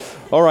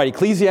All right,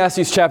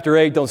 Ecclesiastes chapter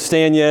 8. Don't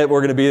stand yet. We're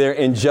going to be there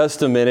in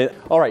just a minute.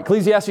 All right,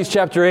 Ecclesiastes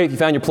chapter 8. If you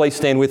found your place,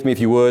 stand with me if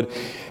you would.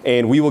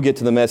 And we will get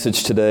to the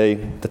message today.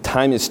 The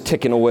time is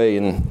ticking away,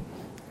 and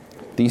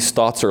these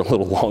thoughts are a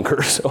little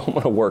longer, so I'm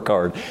going to work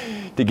hard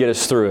to get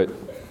us through it.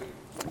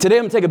 Today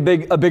I'm going to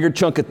take a bigger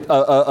chunk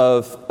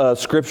of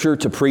Scripture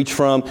to preach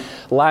from.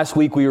 Last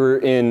week we were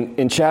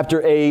in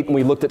chapter 8, and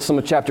we looked at some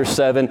of chapter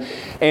 7.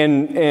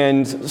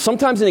 And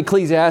sometimes in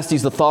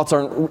Ecclesiastes the thoughts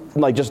aren't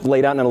like just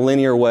laid out in a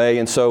linear way.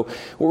 And so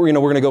we're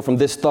going to go from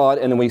this thought,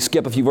 and then we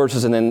skip a few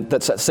verses, and then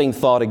that's that same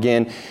thought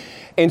again.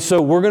 And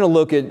so we're going to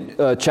look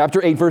at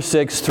chapter 8, verse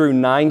 6 through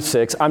 9,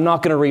 6. I'm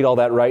not going to read all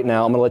that right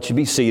now. I'm going to let you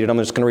be seated. I'm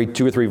just going to read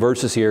 2 or 3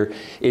 verses here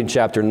in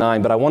chapter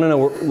 9. But I want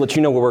to let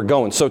you know where we're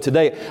going. So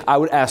today, I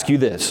would ask you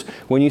this.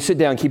 When you sit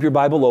down, keep your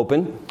Bible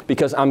open,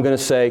 because I'm going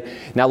to say,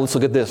 now let's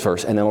look at this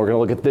verse, and then we're going to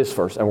look at this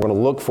verse, and we're going to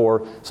look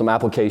for some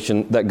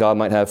application that God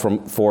might have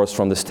for us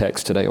from this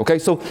text today. Okay,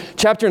 so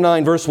chapter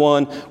 9, verse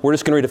 1, we're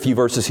just going to read a few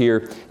verses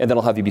here, and then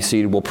I'll have you be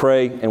seated. We'll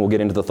pray, and we'll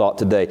get into the thought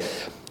today.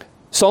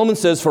 Solomon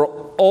says, "For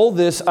all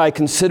this I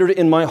considered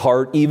in my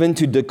heart, even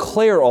to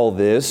declare all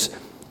this,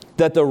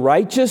 that the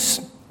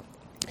righteous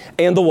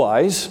and the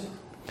wise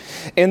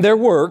and their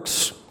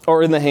works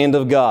are in the hand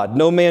of God.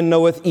 No man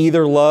knoweth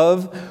either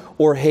love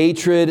or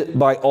hatred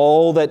by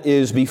all that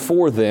is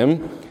before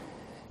them."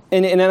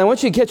 And I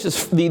want you to catch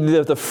this,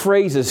 the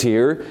phrases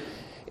here,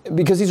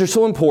 because these are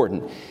so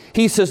important.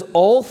 He says,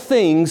 all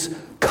things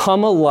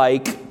come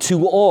alike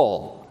to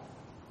all.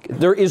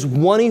 There is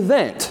one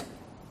event.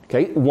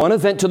 Okay, one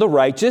event to the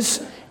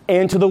righteous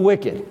and to the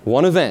wicked.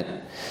 One event.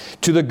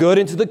 To the good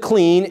and to the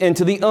clean and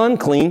to the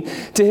unclean.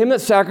 To him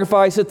that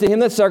sacrificeth, to him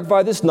that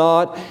sacrificeth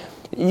not.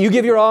 You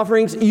give your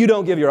offerings, you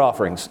don't give your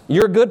offerings.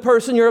 You're a good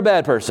person, you're a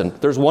bad person.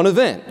 There's one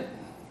event. And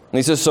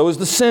he says, so is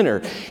the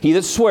sinner. He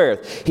that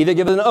sweareth, he that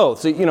giveth an oath.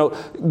 So,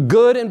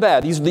 good and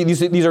bad.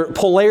 These are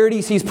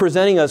polarities he's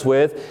presenting us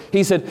with.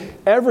 He said,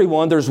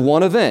 everyone, there's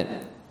one event.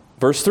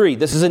 Verse 3,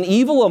 this is an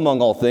evil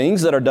among all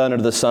things that are done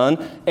under the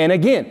sun. And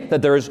again,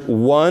 that there is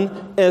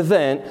one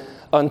event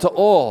unto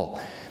all.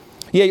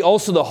 Yea,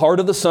 also the heart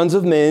of the sons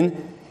of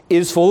men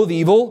is full of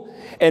evil,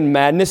 and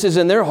madness is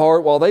in their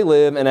heart while they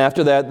live, and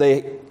after that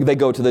they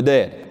go to the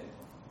dead.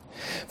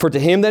 For to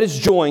him that is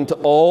joined to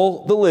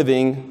all the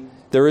living,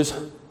 there is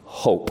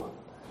hope.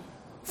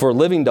 For a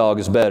living dog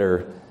is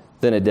better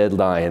than a dead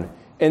lion.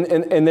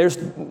 And there's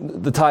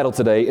the title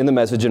today in the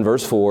message in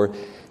verse 4.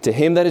 To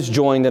him that is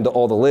joined unto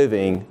all the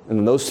living, and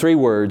in those 3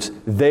 words,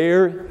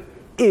 there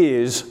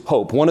is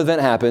hope. One event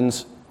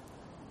happens,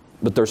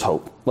 but there's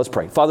hope. Let's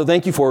pray. Father,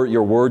 thank you for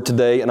your word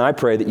today, and I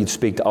pray that you'd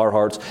speak to our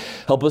hearts.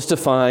 Help us to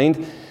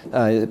find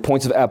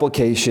points of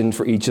application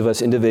for each of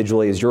us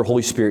individually as your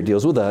Holy Spirit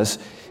deals with us.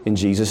 In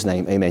Jesus'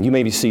 name, amen. You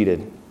may be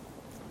seated.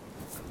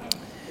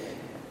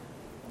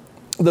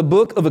 The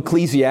book of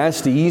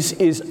Ecclesiastes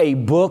is a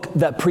book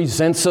that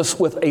presents us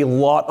with a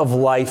lot of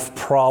life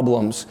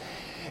problems.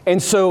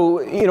 And so,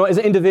 as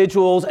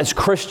individuals, as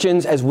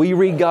Christians, as we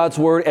read God's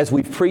Word, as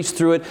we preach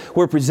through it,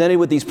 we're presented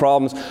with these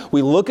problems.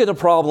 We look at a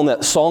problem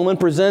that Solomon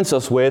presents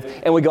us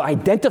with, and we go,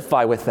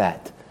 identify with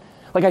that.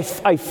 Like,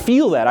 I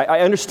feel that.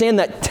 I understand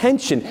that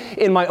tension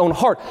in my own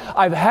heart.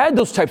 I've had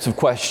those types of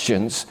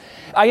questions.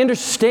 I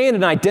understand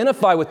and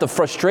identify with the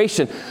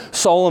frustration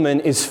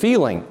Solomon is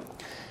feeling.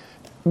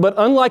 But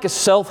unlike a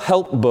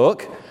self-help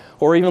book,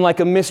 or even like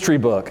a mystery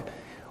book,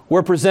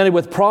 we're presented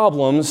with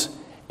problems,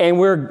 and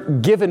we're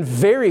given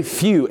very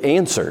few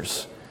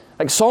answers.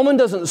 Like, Solomon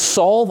doesn't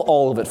solve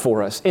all of it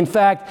for us. In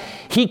fact,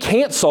 he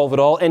can't solve it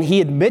all, and he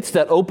admits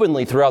that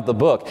openly throughout the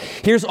book.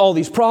 Here's all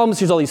these problems,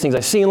 here's all these things I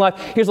see in life,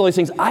 here's all these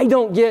things I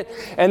don't get,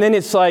 and then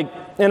it's like,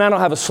 and I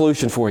don't have a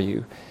solution for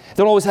you. They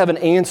don't always have an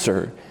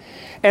answer.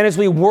 And as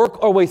we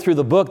work our way through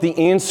the book, the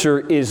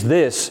answer is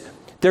this.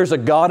 There's a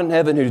God in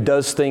heaven who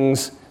does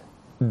things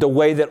the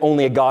way that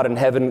only a God in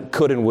heaven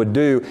could and would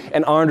do,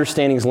 and our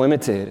understanding is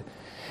limited.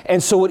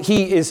 And so what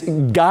he is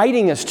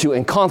guiding us to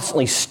and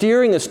constantly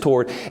steering us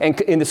toward, and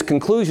in this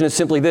conclusion is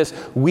simply this: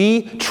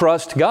 we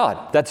trust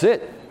God. That's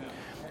it.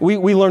 We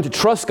learn to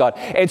trust God.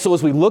 And so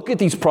as we look at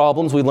these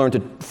problems, we learn to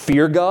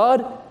fear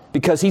God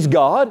because he's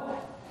God,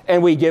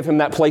 and we give him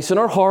that place in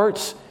our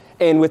hearts.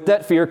 And with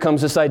that fear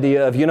comes this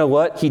idea of,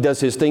 he does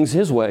his things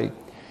his way.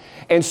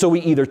 And so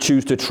we either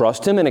choose to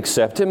trust him and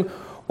accept him,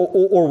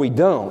 or we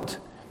don't.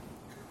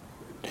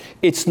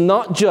 It's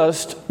not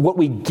just what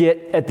we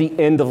get at the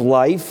end of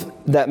life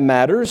that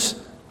matters.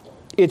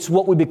 It's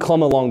what we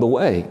become along the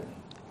way.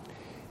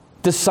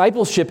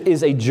 Discipleship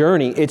is a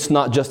journey. It's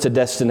not just a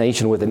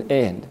destination with an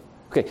end.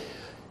 Okay.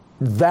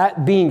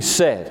 That being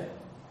said,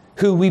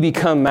 who we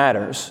become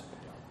matters.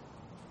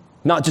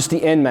 Not just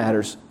the end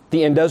matters.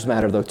 The end does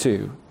matter, though,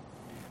 too.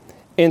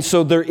 And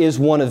so there is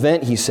one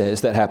event, he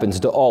says, that happens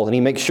to all. And he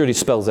makes sure he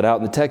spells it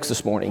out in the text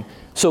this morning.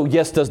 So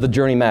yes, does the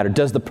journey matter?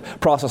 Does the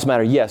process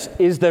matter? Yes.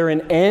 Is there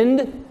an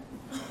end?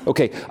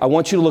 Okay, I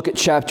want you to look at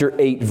chapter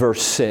 8,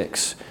 verse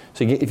 6.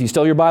 So if you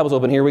still have your Bibles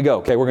open, here we go.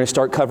 Okay, we're going to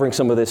start covering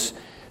some of this,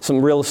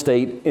 some real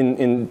estate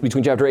in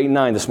between chapter 8 and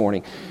 9 this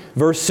morning.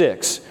 Verse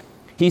 6.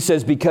 He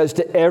says, because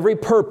to every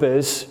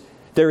purpose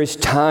there is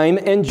time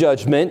and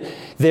judgment,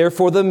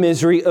 therefore the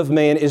misery of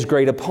man is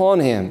great upon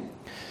him.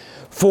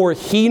 For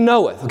he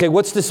knoweth. Okay,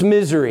 what's this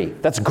misery?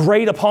 That's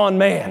great upon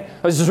man.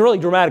 This is really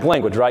dramatic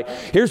language, right?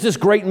 Here's this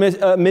great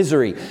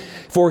misery.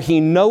 For he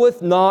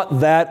knoweth not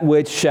that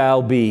which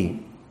shall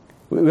be.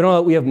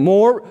 We have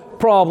more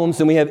problems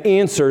than we have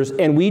answers,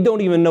 and we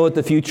don't even know what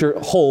the future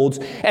holds.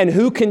 And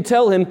who can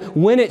tell him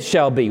when it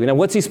shall be? Now,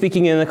 what's he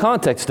speaking in the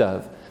context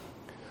of?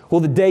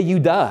 Well, the day you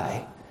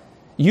die.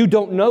 You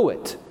don't know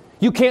it.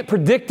 You can't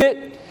predict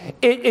it.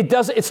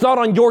 It's not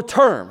on your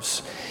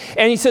terms.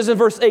 And he says in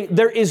verse 8,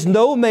 there is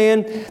no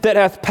man that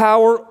hath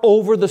power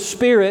over the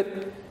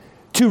Spirit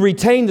to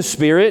retain the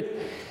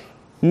Spirit,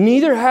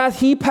 neither hath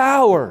he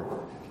power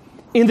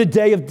in the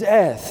day of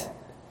death.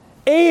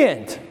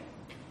 And,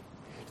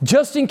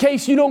 just in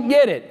case you don't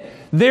get it,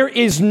 there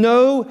is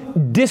no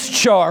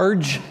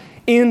discharge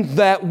in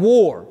that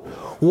war.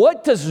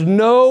 What does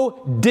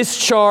no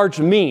discharge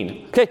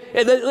mean? Okay,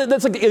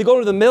 that's like you go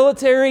to the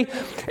military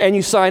and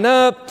you sign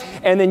up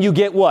and then you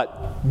get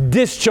what?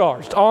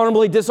 Discharged.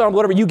 Honorably, dishonorably,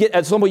 whatever. You get,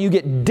 at some point you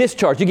get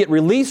discharged. You get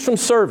released from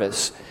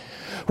service.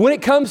 When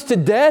it comes to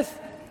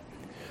death,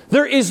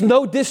 there is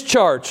no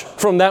discharge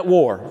from that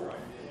war.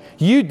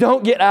 You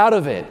don't get out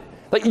of it.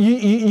 Like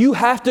you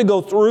have to go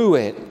through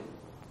it.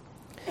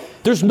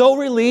 There's no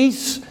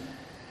release.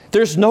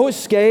 There's no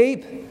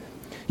escape.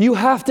 You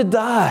have to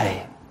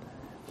die.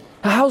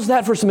 How's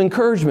that for some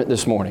encouragement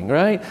this morning,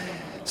 right?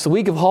 It's the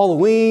week of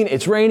Halloween.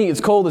 It's rainy, it's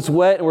cold, it's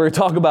wet, and we're going to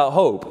talk about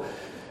hope.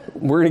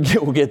 We'll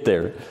get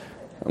there.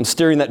 I'm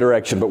steering that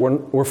direction, but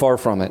we're far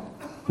from it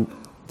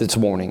this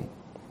morning.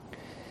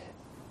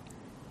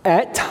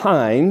 At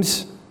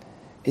times,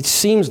 it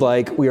seems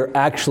like we are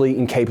actually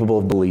incapable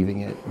of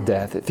believing it,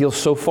 death. It feels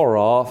so far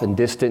off and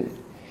distant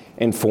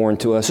and foreign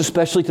to us,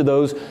 especially to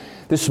those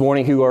this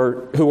morning who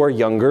are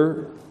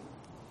younger.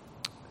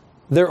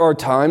 There are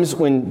times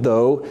when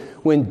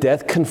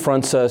death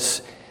confronts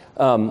us,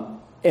 and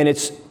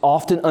it's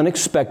often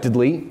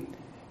unexpectedly,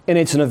 and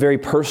it's in a very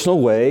personal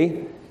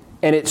way,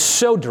 and it's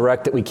so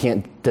direct that we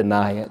can't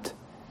deny it.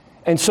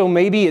 And so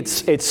maybe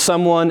it's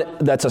someone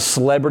that's a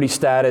celebrity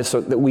status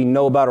that we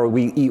know about or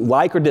we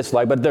like or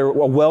dislike, but they're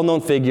a well-known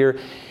figure,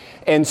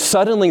 and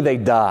suddenly they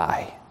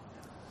die.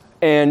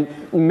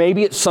 And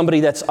maybe it's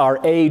somebody that's our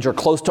age or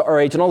close to our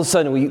age, and all of a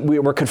sudden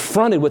we're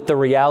confronted with the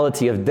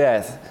reality of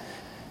death.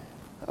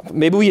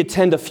 Maybe we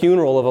attend a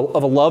funeral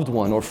of a loved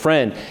one or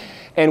friend,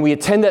 and we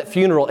attend that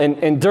funeral,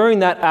 and during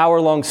that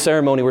hour-long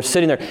ceremony, we're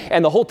sitting there,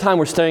 and the whole time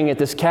we're staring at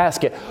this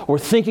casket, we're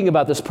thinking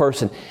about this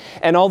person,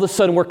 and all of a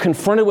sudden we're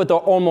confronted with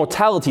our own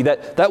mortality,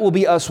 that will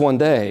be us one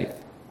day.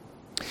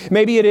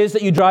 Maybe it is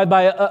that you drive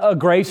by a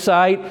grave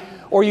site,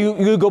 or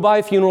you go by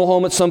a funeral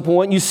home at some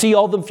point, you see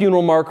all the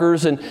funeral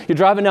markers, and you're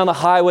driving down the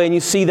highway, and you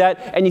see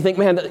that, and you think,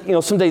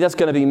 man, someday that's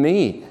going to be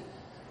me.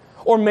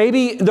 Or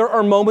maybe there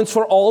are moments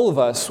for all of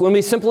us when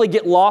we simply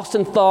get lost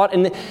in thought,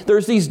 and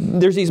there's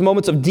these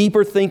moments of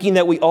deeper thinking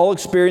that we all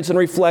experience in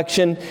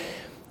reflection.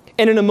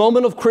 And in a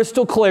moment of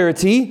crystal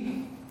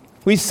clarity,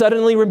 we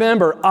suddenly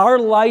remember our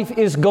life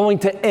is going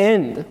to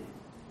end.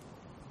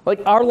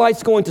 Like our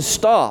life's going to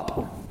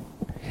stop.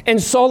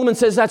 And Solomon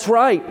says that's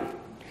right.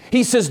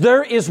 He says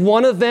there is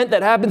one event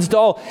that happens to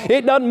all.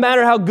 It doesn't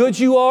matter how good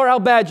you are, how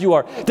bad you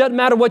are. It doesn't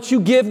matter what you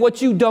give,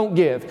 what you don't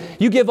give.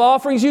 You give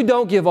offerings, you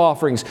don't give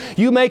offerings.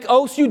 You make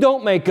oaths, you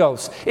don't make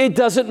oaths. It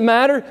doesn't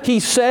matter. He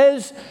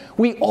says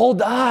we all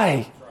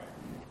die.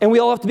 And we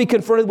all have to be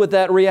confronted with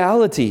that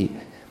reality.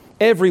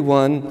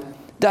 Everyone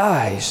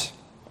dies.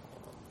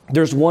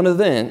 There's one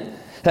event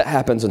that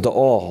happens unto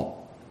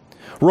all.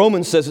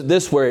 Romans says it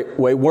this way,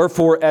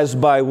 wherefore as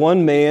by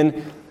one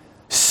man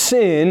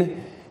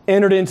sin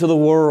entered into the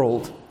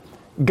world.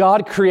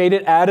 God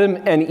created Adam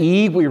and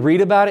Eve. We read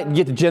about it. You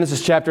get to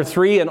Genesis chapter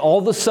 3, and all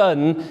of a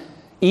sudden,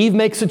 Eve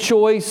makes a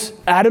choice,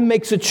 Adam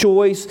makes a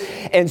choice,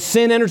 and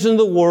sin enters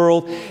into the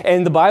world.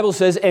 And the Bible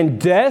says,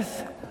 and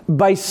death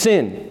by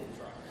sin.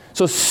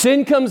 So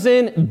sin comes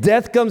in,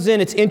 death comes in,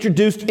 it's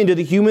introduced into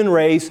the human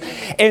race.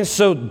 And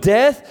so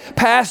death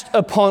passed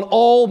upon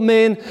all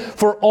men,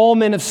 for all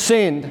men have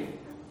sinned.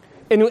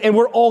 And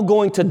we're all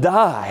going to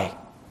die.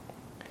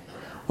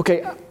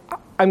 Okay,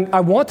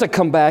 I want to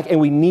come back, and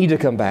we need to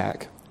come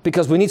back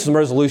because we need some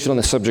resolution on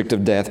the subject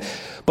of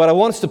death. But I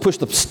want us to push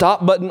the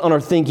stop button on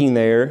our thinking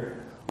there,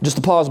 just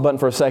the pause button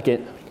for a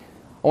second.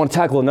 I want to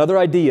tackle another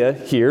idea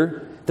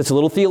here that's a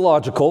little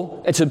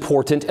theological. It's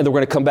important, and then we're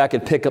going to come back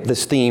and pick up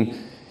this theme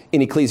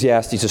in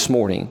Ecclesiastes this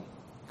morning.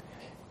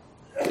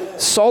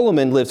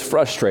 Solomon lived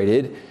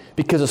frustrated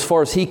because as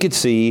far as he could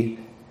see,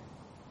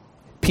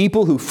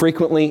 people who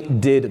frequently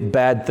did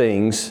bad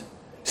things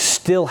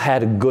still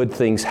had good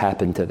things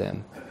happen to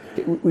them.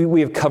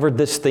 We have covered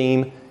this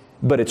theme,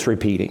 but it's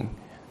repeating.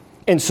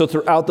 And so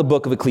throughout the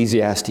book of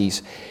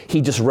Ecclesiastes, he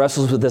just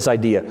wrestles with this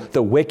idea.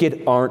 The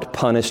wicked aren't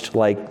punished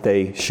like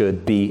they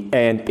should be,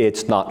 and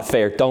it's not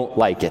fair. Don't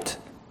like it.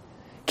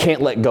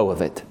 Can't let go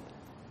of it.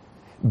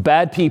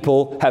 Bad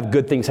people have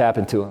good things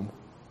happen to them.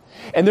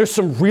 And there's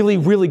some really,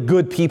 really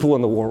good people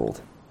in the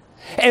world.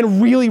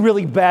 And really,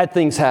 really bad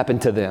things happen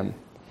to them.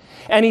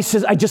 And he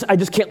says, I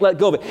just can't let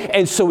go of it.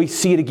 And so we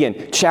see it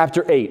again.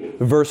 Chapter 8,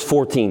 verse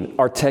 14,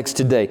 our text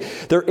today.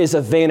 There is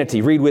a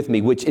vanity, read with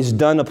me, which is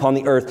done upon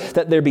the earth,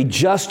 that there be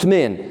just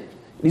men.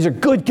 These are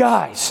good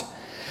guys.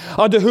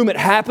 Unto whom it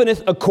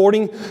happeneth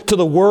according to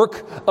the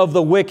work of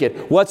the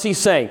wicked. What's he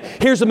saying?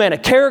 Here's a man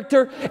of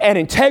character and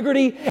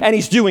integrity, and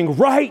he's doing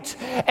right.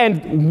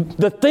 And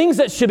the things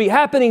that should be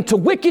happening to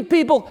wicked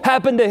people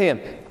happen to him.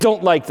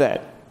 Don't like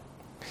that.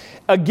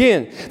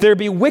 Again, there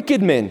be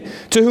wicked men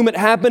to whom it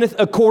happeneth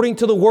according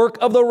to the work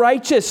of the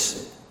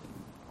righteous.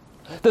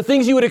 The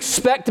things you would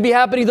expect to be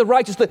happening to the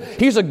righteous.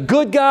 He's a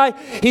good guy.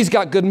 He's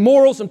got good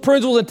morals and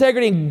principles,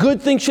 integrity, and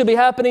good things should be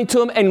happening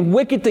to him, and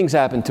wicked things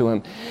happen to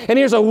him. And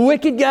here's a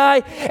wicked guy,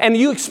 and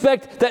you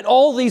expect that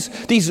all these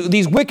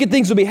wicked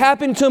things will be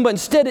happening to him, but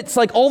instead it's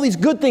like all these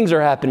good things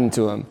are happening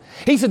to him.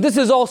 He said this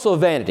is also a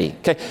vanity.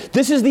 Okay,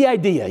 this is the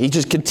idea. He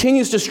just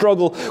continues to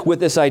struggle with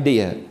this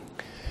idea.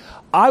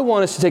 I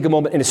want us to take a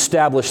moment and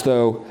establish,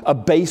 though, a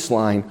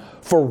baseline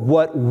for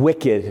what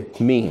wicked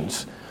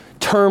means.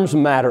 Terms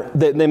matter.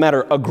 They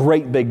matter a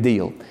great big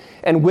deal.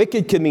 And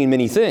wicked can mean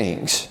many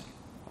things.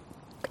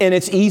 And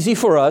it's easy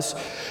for us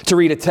to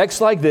read a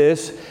text like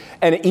this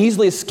and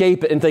easily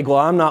escape it and think, well,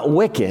 I'm not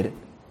wicked.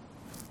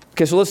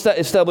 Okay, so let's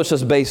establish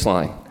this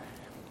baseline.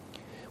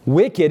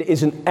 Wicked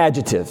is an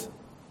adjective.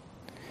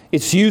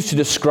 It's used to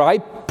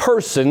describe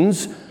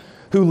persons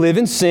who live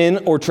in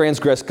sin or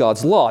transgress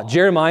God's law.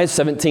 Jeremiah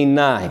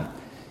 17:9.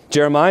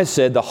 Jeremiah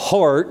said, the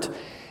heart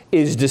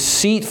is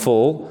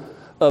deceitful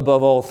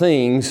above all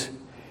things.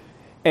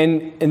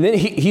 And then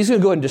he's going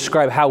to go ahead and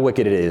describe how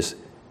wicked it is.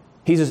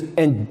 He says,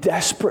 and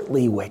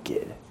desperately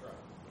wicked.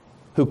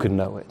 Who could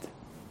know it?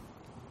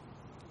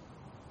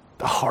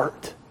 The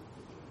heart.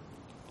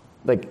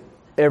 Like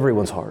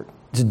everyone's heart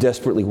is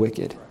desperately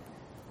wicked.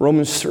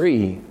 Romans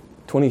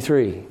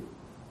 3:23.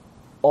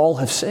 All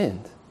have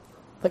sinned.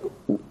 Like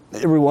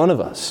every one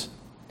of us.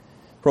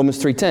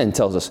 Romans 3:10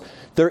 tells us,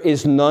 there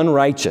is none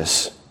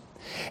righteous.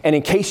 And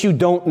in case you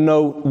don't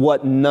know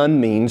what none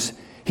means,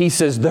 he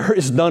says, there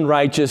is none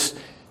righteous,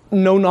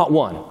 no, not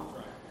one.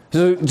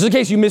 So just in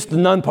case you missed the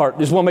none part,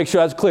 just want to make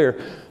sure that's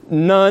clear.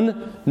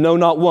 None, no,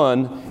 not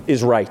one,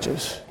 is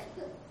righteous.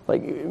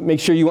 Like, make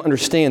sure you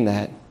understand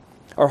that.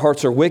 Our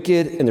hearts are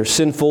wicked and they're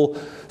sinful.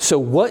 So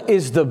what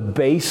is the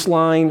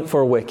baseline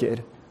for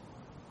wicked?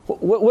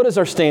 What is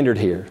our standard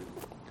here?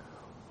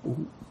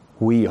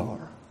 We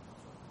are.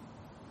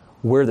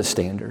 We're the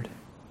standard.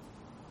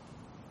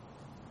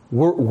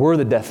 We're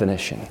the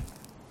definition.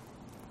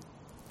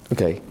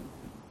 Okay.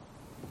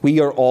 We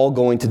are all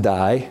going to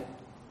die,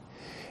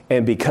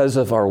 and because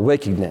of our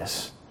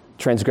wickedness,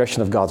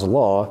 transgression of God's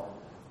law,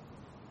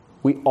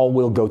 we all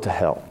will go to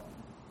hell.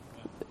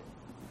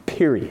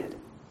 Period.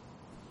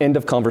 End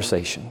of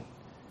conversation.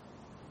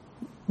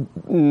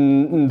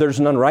 There's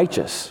none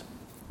righteous.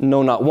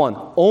 No, not one.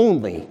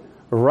 Only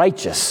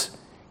righteous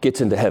gets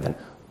into heaven.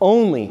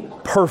 Only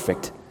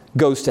perfect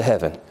goes to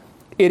heaven.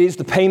 It is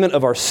the payment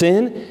of our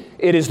sin.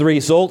 It is the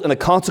result and the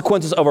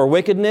consequences of our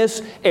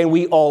wickedness, and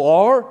we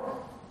all are.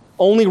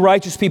 Only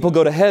righteous people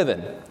go to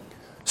heaven.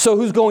 So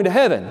who's going to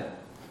heaven?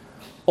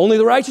 Only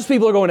the righteous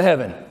people are going to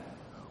heaven.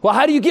 Well,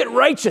 how do you get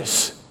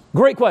righteous?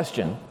 Great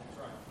question.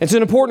 It's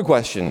an important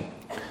question.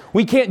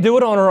 We can't do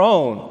it on our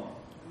own.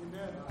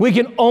 We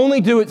can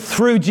only do it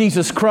through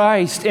Jesus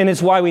Christ, and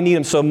it's why we need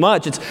Him so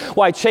much. It's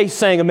why Chase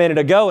sang a minute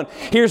ago, and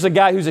here's a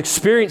guy who's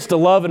experienced the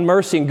love and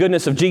mercy and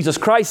goodness of Jesus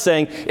Christ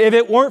saying, if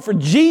it weren't for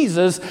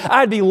Jesus,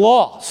 I'd be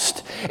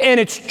lost. And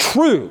it's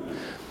true.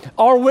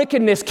 Our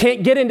wickedness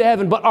can't get into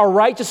heaven, but our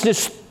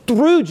righteousness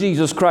through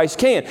Jesus Christ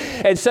can.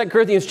 And 2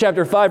 Corinthians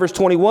chapter 5, verse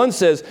 21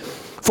 says,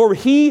 for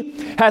He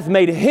hath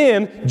made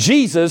Him,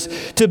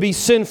 Jesus, to be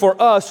sin for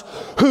us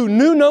who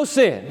knew no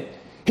sin.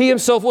 He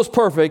Himself was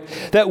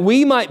perfect, that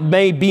we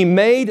may be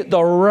made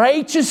the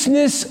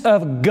righteousness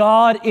of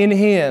God in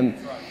Him.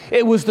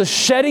 It was the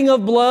shedding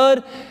of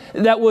blood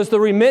that was the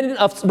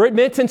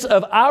remittance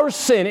of our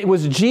sin. It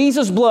was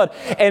Jesus' blood.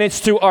 And it's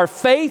through our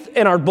faith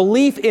and our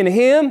belief in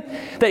Him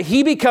that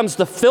He becomes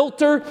the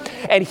filter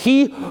and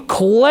He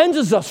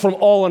cleanses us from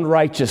all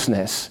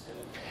unrighteousness.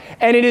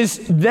 And it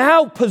is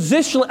now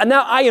positionally,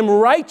 now I am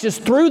righteous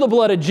through the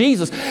blood of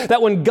Jesus,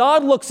 that when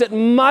God looks at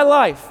my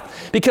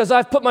life, because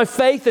I've put my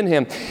faith in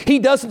Him, He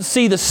doesn't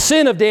see the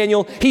sin of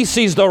Daniel. He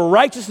sees the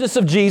righteousness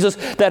of Jesus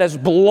that has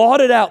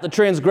blotted out the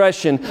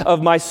transgression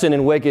of my sin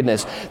and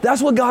wickedness.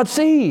 That's what God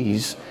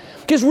sees.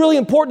 It's really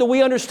important that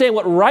we understand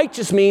what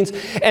righteous means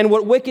and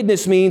what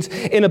wickedness means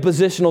in a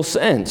positional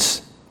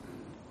sense.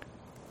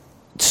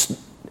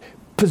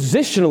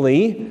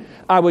 Positionally,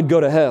 I would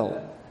go to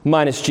hell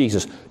minus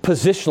Jesus.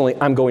 Positionally,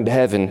 I'm going to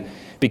heaven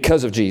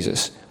because of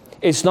Jesus.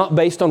 It's not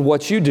based on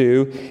what you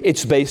do.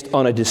 It's based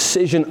on a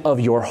decision of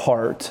your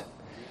heart.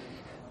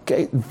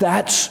 Okay,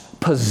 that's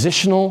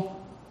positional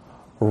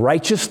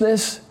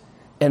righteousness,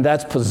 and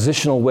that's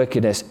positional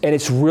wickedness. And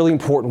it's really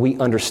important we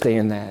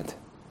understand that.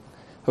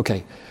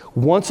 Okay,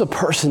 once a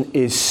person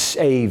is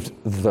saved,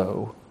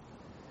 though,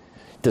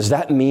 does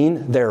that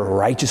mean they're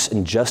righteous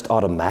and just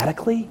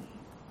automatically?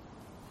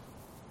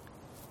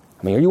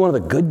 I mean, are you one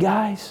of the good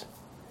guys?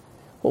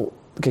 Well,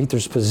 okay,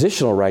 there's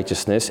positional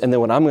righteousness, and then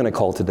what I'm going to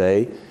call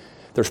today,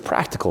 there's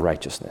practical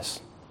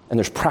righteousness, and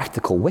there's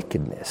practical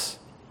wickedness.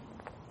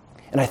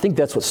 And I think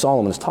that's what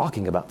Solomon is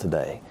talking about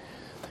today.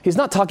 He's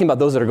not talking about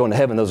those that are going to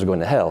heaven, those that are going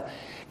to hell,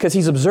 because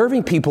he's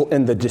observing people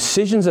in the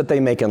decisions that they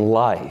make in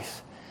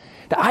life.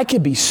 Now, I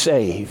could be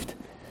saved,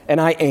 and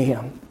I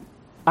am.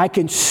 I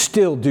can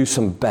still do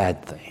some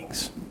bad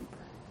things.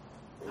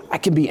 I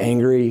can be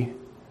angry.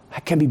 I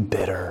can be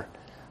bitter.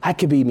 I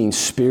can be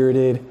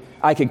mean-spirited.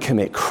 I can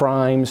commit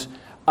crimes.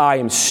 I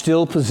am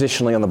still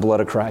positionally on the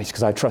blood of Christ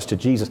because I trusted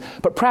Jesus.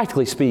 But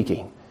practically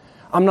speaking,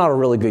 I'm not a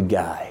really good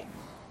guy.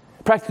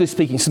 Practically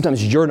speaking,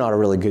 sometimes you're not a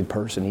really good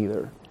person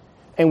either.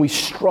 And we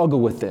struggle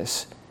with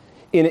this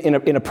in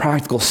a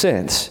practical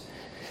sense.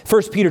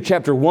 1 Peter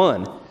chapter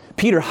 1,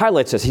 Peter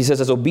highlights this. He says,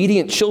 as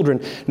obedient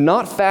children,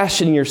 not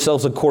fashioning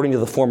yourselves according to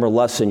the former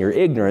lusts in your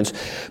ignorance,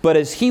 but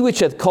as he which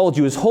hath called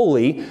you is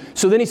holy.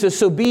 So then he says,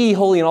 so be ye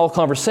holy in all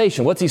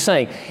conversation. What's he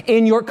saying?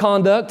 In your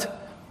conduct,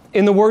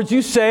 in the words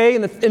you say,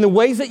 in the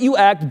ways that you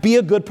act, be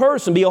a good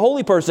person, be a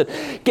holy person.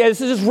 Okay, this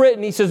is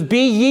written. He says,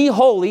 be ye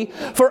holy,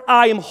 for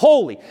I am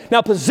holy.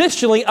 Now,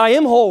 positionally, I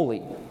am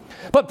holy.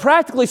 But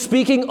practically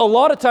speaking, a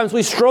lot of times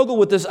we struggle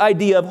with this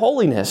idea of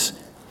holiness.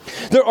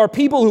 There are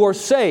people who are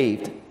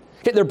saved.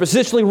 Okay, they're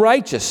positionally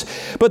righteous,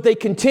 but they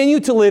continue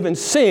to live in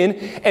sin,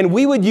 and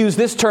we would use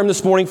this term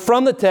this morning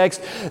from the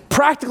text.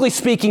 Practically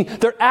speaking,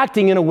 they're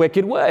acting in a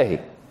wicked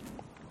way.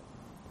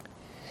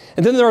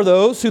 And then there are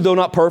those who, though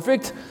not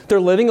perfect, they're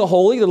living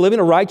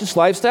a righteous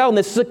lifestyle, and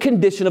this is a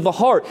condition of the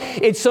heart.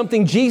 It's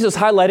something Jesus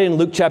highlighted in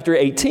Luke chapter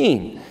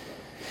 18.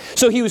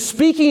 So he was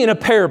speaking in a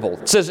parable.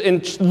 It says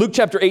in Luke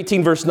chapter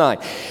 18, verse 9,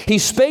 he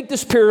spake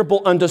this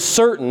parable unto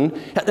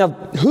certain, now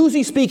who's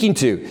he speaking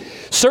to?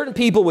 Certain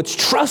people which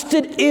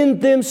trusted in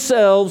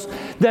themselves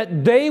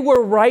that they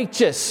were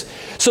righteous.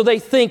 So they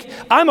think,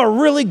 I'm a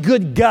really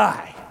good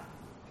guy.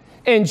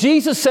 And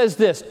Jesus says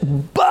this,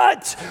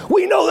 but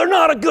we know they're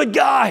not a good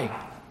guy.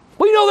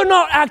 We know they're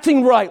not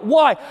acting right.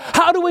 Why?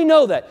 How do we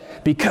know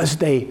that? Because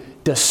they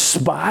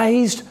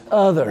despised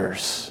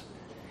others.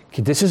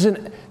 Okay, this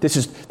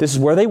is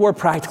where they were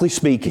practically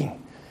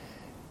speaking.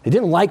 They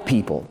didn't like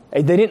people.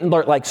 They didn't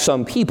like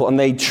some people, and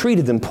they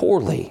treated them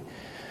poorly.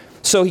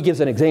 So he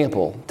gives an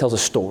example, tells a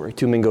story.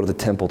 Two men go to the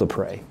temple to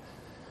pray.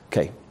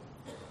 Okay,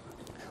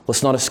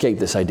 let's not escape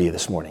this idea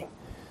this morning.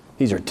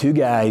 These are two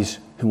guys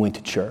who went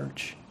to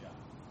church.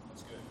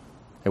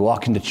 They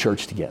walk into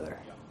church together.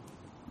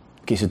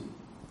 Okay, so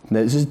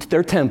this is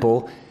their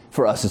temple.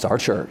 For us, it's our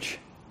church.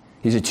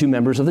 These are two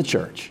members of the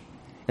church,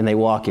 and they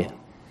walk in.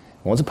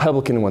 One's a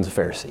publican and one's a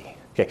Pharisee.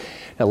 Okay,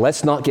 now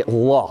let's not get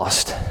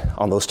lost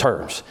on those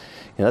terms.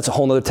 That's a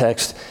whole other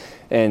text,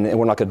 and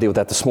we're not going to deal with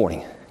that this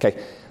morning.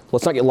 Okay,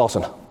 let's not get lost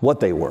on what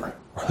they were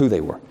or who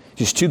they were.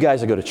 Just two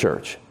guys that go to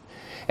church.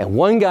 And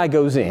one guy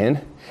goes in,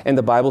 and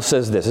the Bible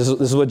says this. This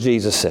is what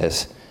Jesus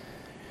says.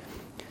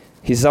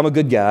 He says, I'm a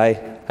good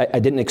guy. I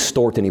didn't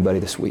extort anybody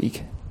this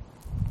week.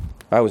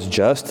 I was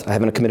just. I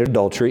haven't committed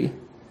adultery.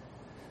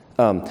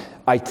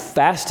 I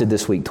fasted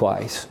this week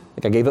twice.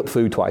 I gave up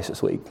food twice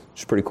this week,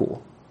 which is pretty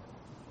cool.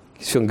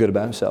 He's feeling good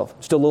about himself.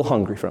 Still a little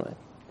hungry from it.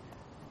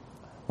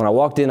 When I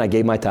walked in, I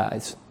gave my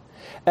tithes.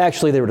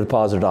 Actually, they were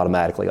deposited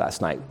automatically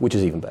last night, which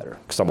is even better,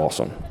 because I'm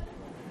awesome.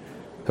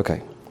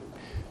 Okay.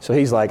 So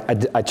he's like,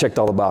 I checked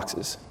all the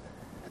boxes.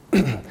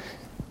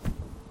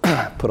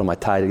 Put on my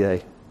tie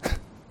today.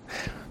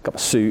 Got my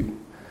suit.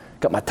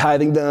 Got my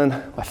tithing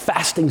done. My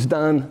fasting's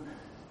done.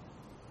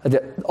 I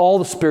did all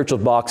the spiritual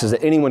boxes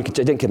that anyone could.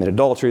 I didn't commit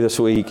adultery this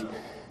week.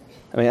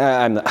 I mean,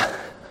 I'm not,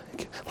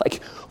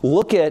 like,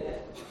 look at,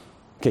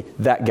 okay,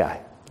 that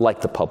guy, like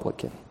the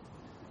publican.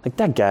 Like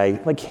that guy,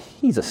 like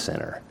he's a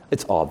sinner.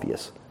 It's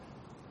obvious.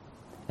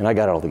 And I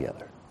got it all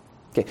together.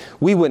 Okay,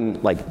 we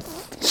wouldn't like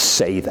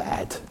say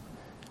that.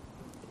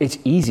 It's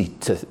easy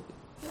to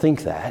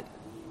think that.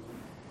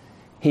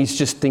 He's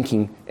just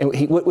thinking,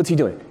 and what's he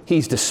doing?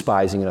 He's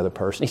despising another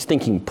person. He's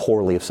thinking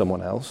poorly of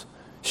someone else.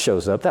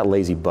 Shows up, that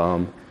lazy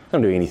bum,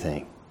 don't do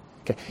anything.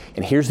 Okay,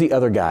 and here's the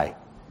other guy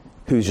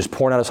who's just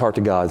pouring out his heart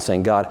to God,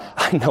 saying, God,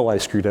 I know I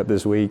screwed up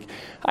this week.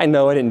 I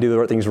know I didn't do the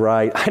right things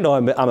right. I know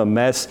I'm a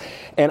mess.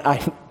 And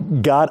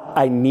God,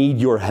 I need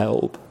your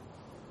help.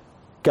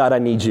 God, I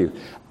need you.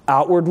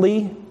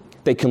 Outwardly,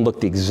 they can look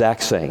the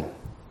exact same.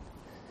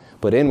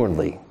 But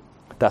inwardly,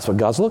 that's what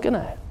God's looking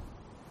at.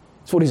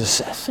 It's what he's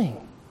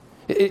assessing.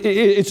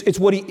 It's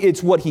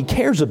what he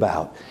cares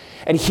about.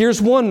 And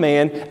here's one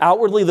man,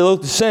 outwardly they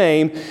look the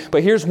same,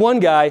 but here's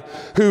one guy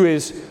who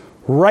is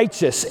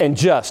righteous and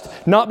just,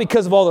 not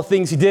because of all the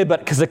things he did, but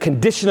because of the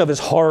condition of his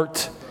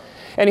heart.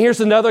 And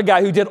here's another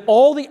guy who did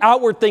all the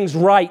outward things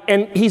right,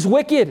 and he's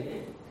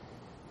wicked.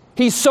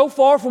 He's so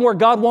far from where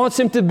God wants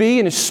him to be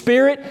in his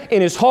spirit,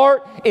 in his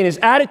heart, in his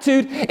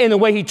attitude, in the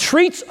way he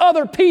treats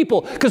other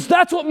people, because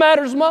that's what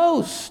matters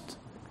most.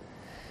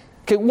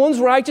 Okay, one's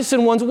righteous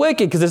and one's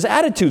wicked because his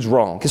attitude's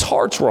wrong, his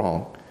heart's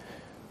wrong.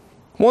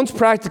 One's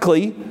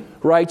practically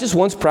righteous,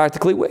 one's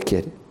practically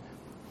wicked.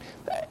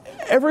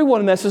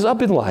 Everyone messes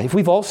up in life.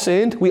 We've all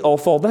sinned. We all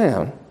fall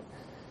down.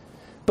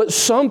 But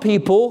some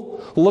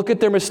people look at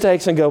their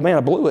mistakes and go, man,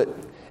 I blew it,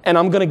 and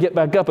I'm going to get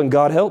back up, and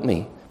God help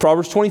me.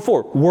 Proverbs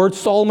 24, words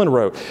Solomon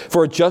wrote,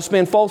 for a just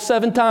man falls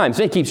 7 times.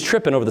 And he keeps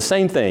tripping over the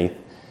same thing,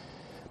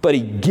 but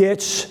he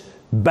gets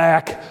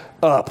back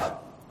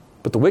up.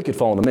 But the wicked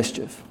fall into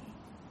mischief.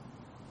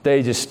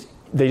 They just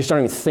aren't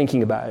even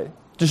thinking about it.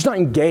 They're just not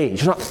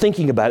engaged. They're not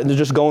thinking about it, and they're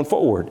just going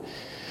forward.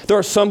 There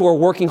are some who are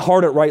working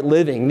hard at right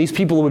living. These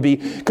people would be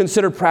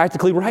considered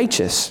practically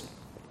righteous.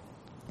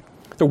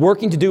 They're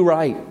working to do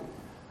right,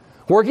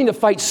 working to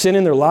fight sin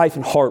in their life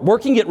and heart,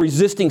 working at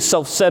resisting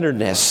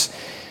self-centeredness.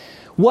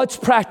 What's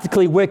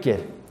practically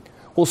wicked?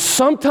 Well,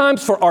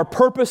 sometimes for our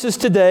purposes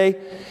today,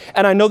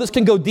 and I know this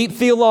can go deep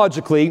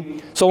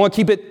theologically, so I want to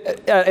keep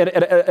it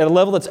at a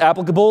level that's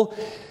applicable,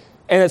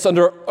 and it's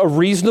under a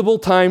reasonable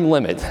time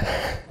limit.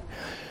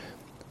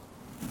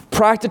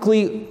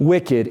 Practically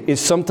wicked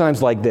is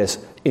sometimes like this: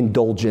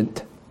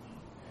 indulgent,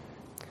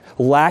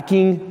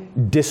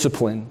 lacking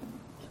discipline,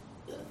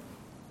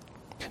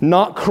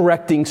 not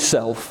correcting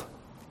self,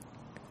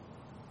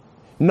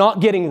 not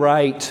getting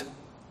right,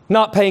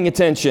 not paying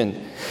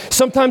attention.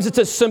 Sometimes it's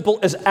as simple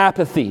as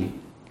apathy,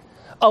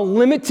 a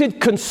limited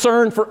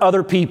concern for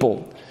other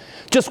people.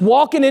 Just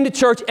walking into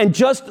church and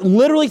just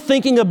literally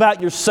thinking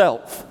about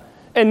yourself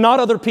and not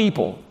other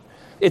people.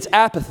 It's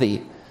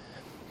apathy.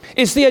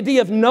 It's the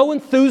idea of no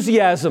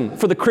enthusiasm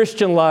for the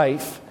Christian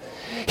life.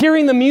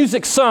 Hearing the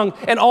music sung,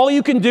 and all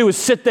you can do is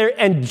sit there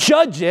and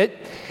judge it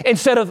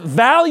instead of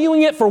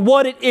valuing it for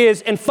what it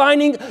is and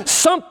finding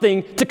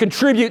something to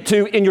contribute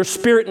to in your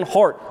spirit and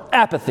heart.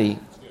 Apathy.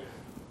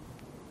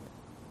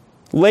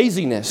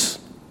 Laziness.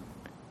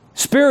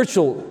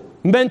 Spiritual,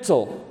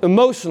 mental,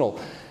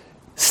 emotional,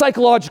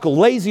 psychological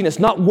laziness,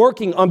 not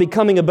working on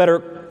becoming a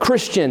better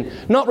Christian,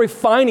 not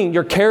refining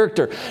your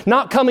character,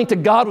 not coming to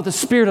God with the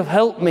spirit of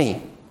help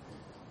me.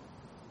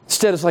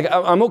 Instead, it's like,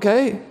 I'm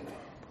okay.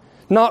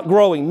 Not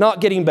growing,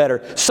 not getting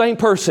better. Same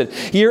person,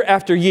 year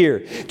after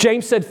year.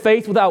 James said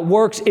faith without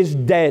works is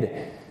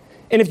dead.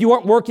 And if you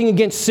aren't working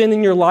against sin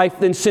in your life,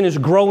 then sin is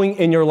growing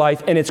in your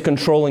life and it's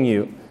controlling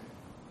you.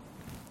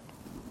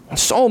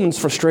 Solomon's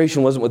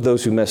frustration wasn't with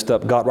those who messed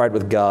up, got right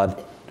with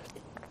God.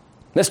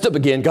 Messed up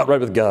again, got right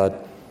with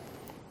God.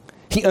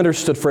 He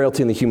understood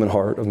frailty in the human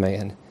heart of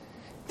man.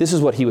 This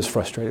is what he was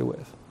frustrated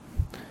with.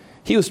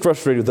 He was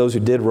frustrated with those who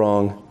did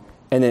wrong,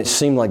 and then it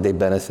seemed like they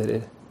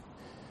benefited.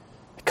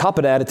 A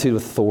cop-out attitude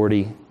with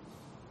authority.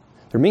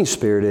 They're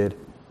mean-spirited.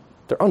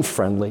 They're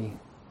unfriendly.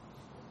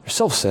 They're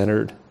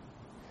self-centered.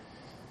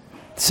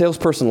 The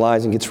salesperson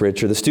lies and gets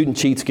richer. The student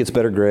cheats, gets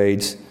better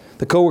grades.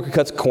 The coworker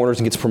cuts corners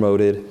and gets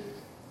promoted.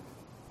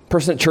 The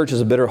person at church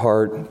has a bitter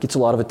heart, gets a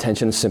lot of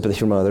attention and sympathy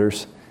from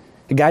others.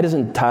 The guy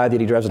doesn't tithe,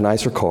 yet he drives a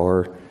nicer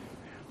car.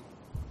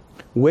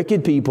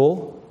 Wicked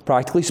people,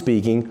 practically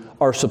speaking,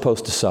 are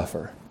supposed to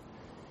suffer.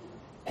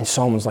 And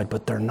Solomon's like,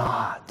 but they're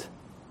not.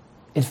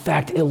 In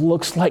fact, it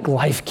looks like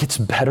life gets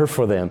better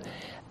for them.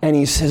 And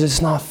he says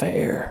it's not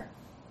fair.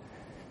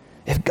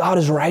 If God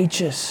is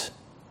righteous,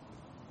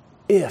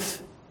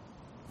 if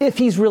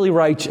he's really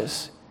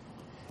righteous,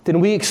 then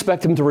we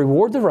expect him to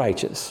reward the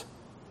righteous.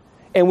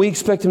 And we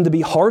expect him to be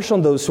harsh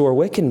on those who are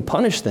wicked and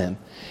punish them.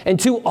 And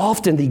too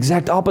often, the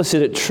exact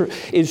opposite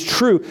is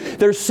true.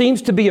 There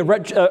seems to be a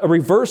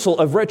reversal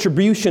of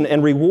retribution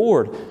and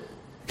reward.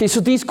 Okay, so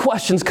these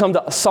questions come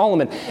to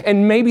Solomon,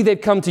 and maybe they've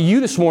come to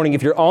you this morning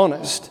if you're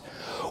honest.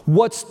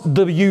 What's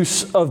the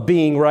use of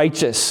being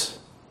righteous?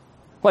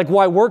 Like,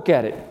 why work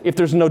at it if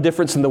there's no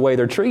difference in the way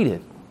they're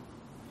treated?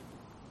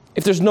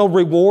 If there's no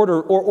reward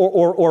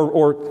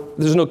or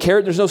there's no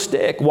carrot, there's no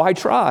stick, why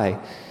try?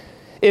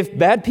 If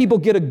bad people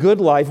get a good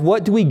life,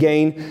 what do we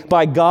gain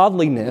by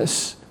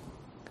godliness?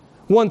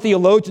 One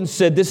theologian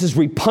said this is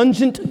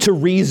repugnant to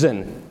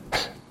reason.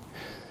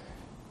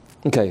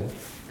 Okay,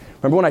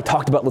 remember when I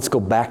talked about let's go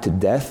back to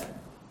death?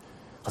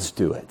 Let's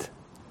do it.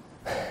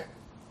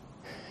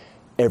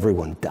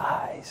 Everyone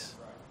dies.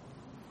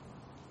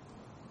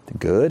 The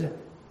good,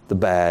 the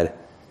bad,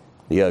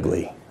 the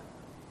ugly.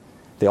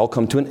 They all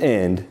come to an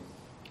end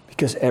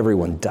because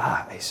everyone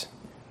dies.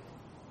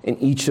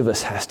 And each of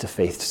us has to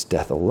face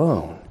death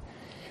alone.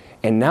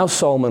 And now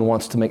Solomon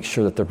wants to make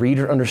sure that the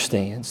reader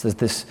understands that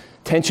this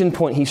tension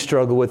point he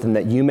struggled with and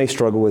that you may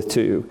struggle with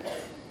too,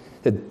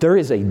 that there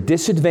is a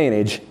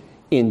disadvantage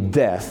in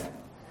death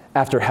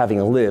after having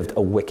lived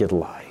a wicked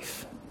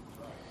life.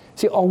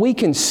 See, all we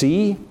can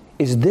see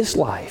is this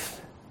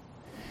life.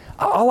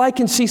 All I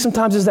can see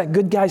sometimes is that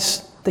good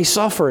guys, they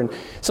suffer. And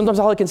sometimes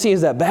all I can see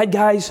is that bad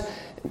guys,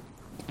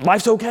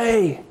 life's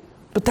okay.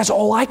 But that's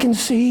all I can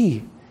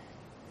see.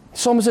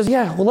 Solomon says,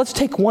 yeah, well, let's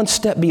take one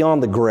step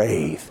beyond the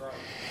grave.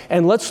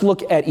 And let's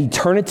look at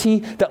eternity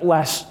that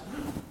lasts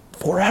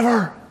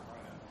forever.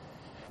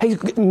 Hey,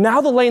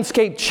 now the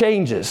landscape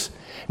changes.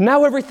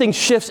 Now everything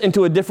shifts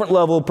into a different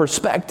level of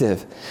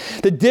perspective.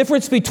 The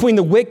difference between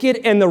the wicked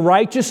and the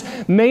righteous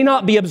may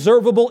not be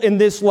observable in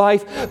this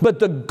life, but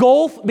the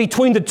gulf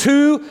between the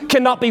two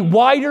cannot be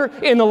wider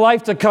in the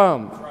life to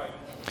come.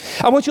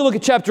 I want you to look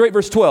at chapter 8,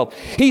 verse 12.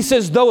 He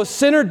says, though a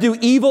sinner do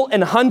evil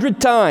 100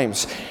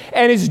 times,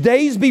 and his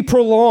days be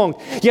prolonged,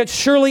 yet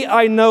surely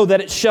I know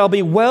that it shall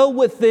be well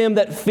with them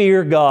that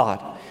fear God,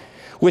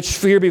 which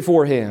fear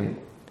before him.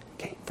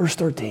 Okay, verse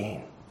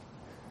 13.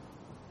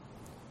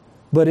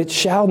 But it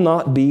shall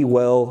not be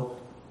well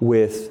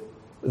with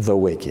the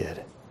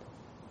wicked.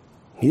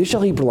 Neither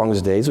shall he prolong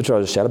his days, which are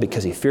as a shadow,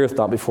 because he feareth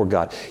not before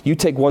God. You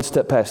take one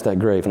step past that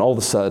grave, and all of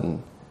a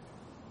sudden,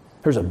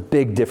 there's a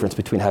big difference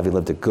between having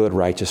lived a good,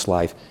 righteous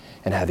life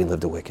and having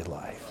lived a wicked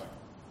life.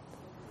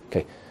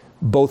 Okay,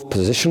 both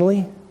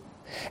positionally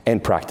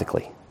and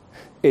practically.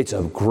 It's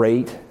a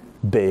great,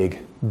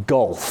 big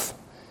gulf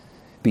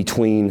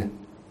between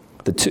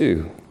the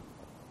two.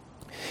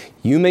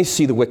 You may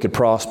see the wicked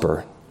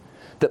prosper,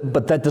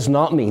 but that does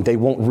not mean they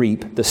won't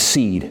reap the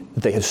seed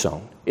that they have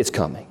sown. It's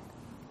coming.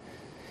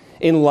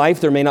 In life,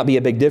 there may not be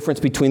a big difference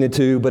between the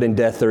two, but in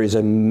death, there is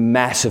a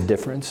massive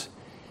difference.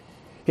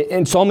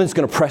 And Solomon's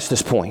going to press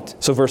this point.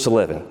 So verse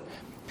 11.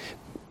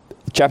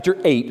 Chapter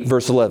 8,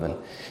 verse 11.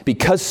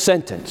 Because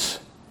sentence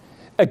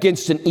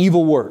against an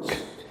evil work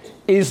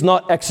is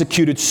not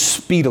executed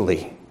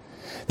speedily,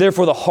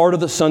 therefore the heart of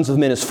the sons of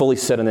men is fully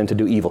set on them to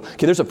do evil.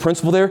 Okay, there's a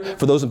principle there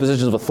for those in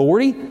positions of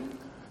authority.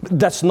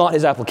 That's not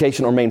his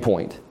application or main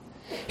point.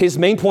 His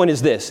main point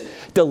is this: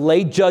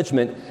 delayed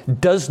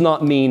judgment does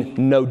not mean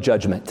no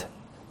judgment.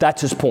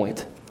 That's his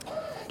point.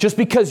 Just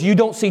because you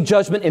don't see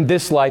judgment in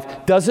this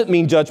life doesn't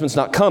mean judgment's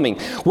not coming.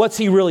 What's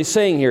he really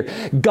saying here?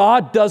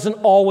 God doesn't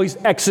always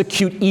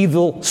execute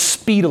evil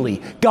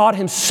speedily. God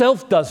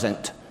himself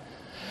doesn't.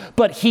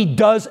 But he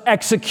does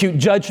execute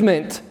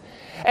judgment.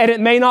 And it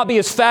may not be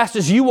as fast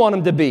as you want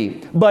him to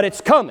be, but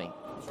it's coming.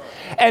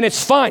 And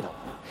it's final.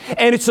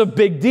 And it's a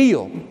big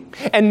deal.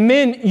 And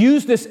men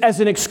use this as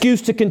an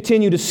excuse to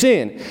continue to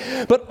sin.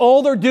 But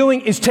all they're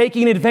doing is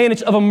taking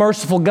advantage of a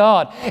merciful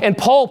God. And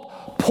Paul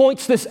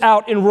points this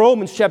out in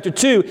Romans chapter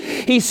 2.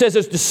 He says,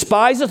 as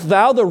despiseth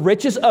thou the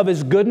riches of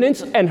his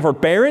goodness and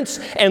forbearance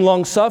and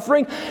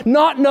long-suffering,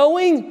 not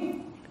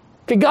knowing,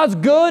 okay, God's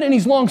good and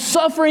he's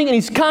long-suffering and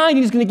he's kind.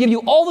 He's going to give you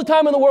all the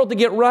time in the world to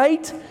get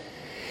right.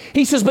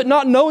 He says, but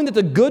not knowing that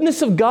the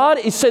goodness of God,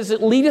 it says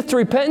it leadeth to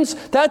repentance.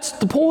 That's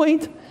the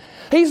point.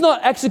 He's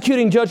not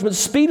executing judgment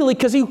speedily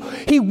because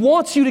he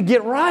wants you to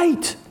get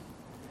right.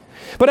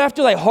 But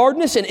after thy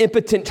hardness and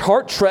impotent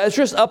heart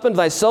treasurest up unto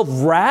thyself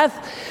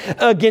wrath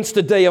against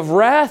the day of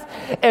wrath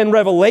and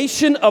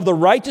revelation of the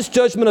righteous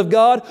judgment of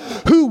God,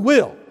 who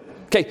will?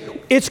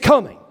 Okay, it's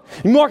coming.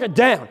 You mark it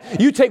down.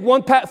 You take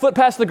one foot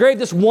past the grave,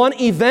 this one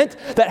event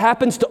that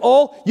happens to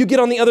all, you get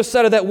on the other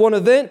side of that one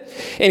event,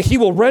 and he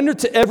will render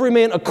to every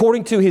man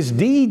according to his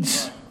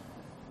deeds.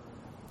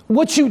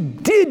 What you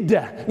did,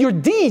 your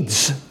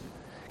deeds.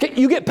 Okay,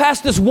 you get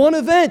past this one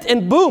event,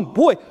 and boom,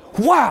 boy,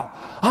 wow.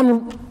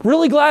 I'm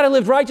really glad I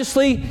lived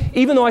righteously,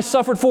 even though I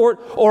suffered for it.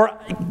 Or,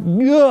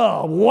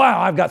 oh,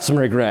 wow, I've got some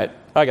regret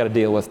I got to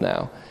deal with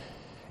now.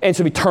 And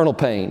some eternal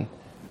pain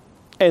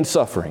and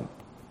suffering.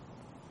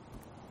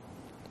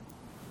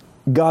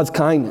 God's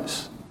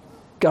kindness,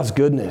 God's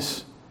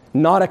goodness,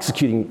 not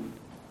executing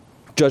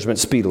judgment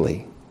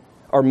speedily,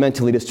 are meant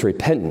to lead us to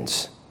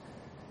repentance.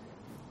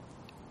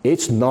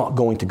 It's not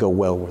going to go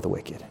well with the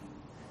wicked,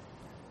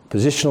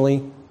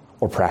 positionally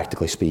or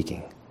practically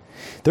speaking.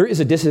 There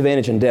is a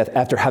disadvantage in death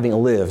after having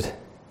lived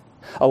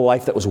a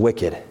life that was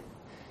wicked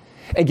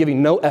and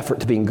giving no effort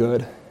to being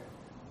good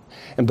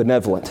and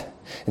benevolent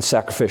and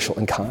sacrificial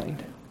and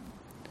kind.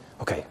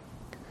 Okay,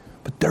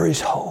 but there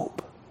is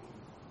hope.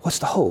 What's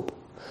the hope?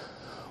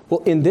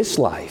 Well, in this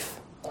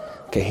life,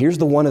 okay, here's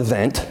the one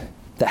event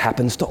that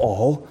happens to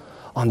all.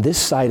 On this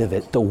side of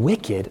it, the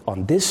wicked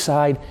on this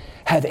side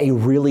have a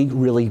really,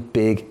 really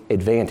big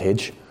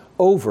advantage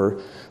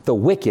over the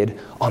wicked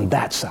on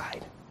that side.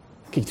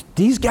 Okay,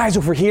 these guys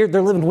over here,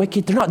 they're living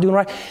wicked. They're not doing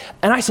right.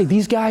 And I say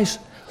these guys,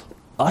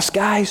 us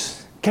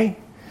guys, okay?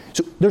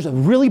 So there's a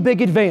really big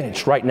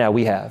advantage right now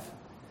we have.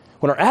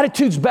 When our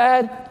attitude's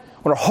bad,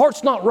 when our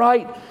heart's not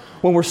right,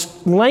 when we're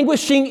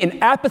languishing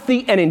in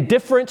apathy and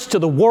indifference to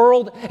the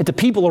world and to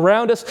people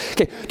around us,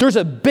 okay, there's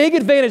a big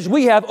advantage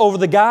we have over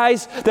the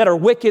guys that are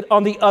wicked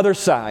on the other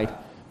side.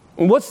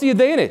 And what's the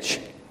advantage?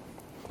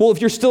 Well,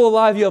 if you're still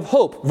alive, you have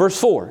hope. Verse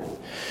 4.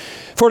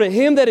 For to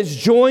him that is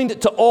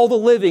joined to all the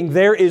living,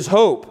 there is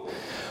hope.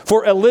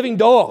 For a living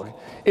dog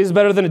is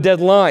better than a dead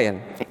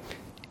lion.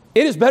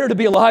 It is better to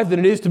be alive than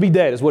it is to be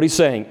dead, is what he's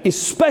saying,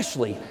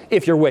 especially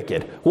if you're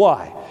wicked.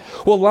 Why?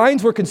 Well,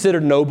 lions were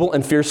considered noble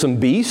and fearsome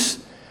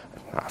beasts.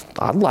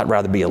 I'd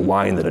rather be a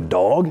lion than a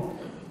dog.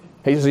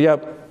 He says,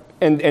 yep.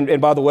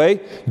 And by the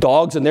way,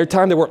 dogs in their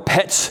time, they weren't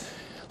pets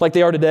like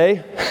they are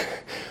today.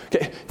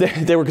 Okay.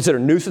 They were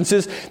considered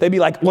nuisances. They'd be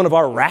like one of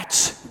our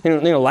rats,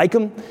 like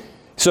them.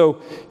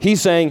 So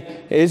he's saying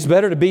it's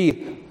better to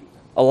be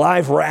a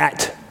live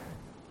rat,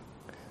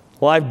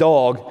 a live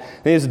dog,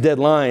 than it is a dead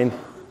lion.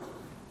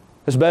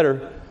 It's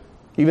better,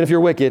 even if you're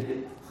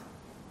wicked.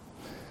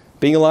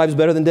 Being alive is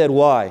better than dead.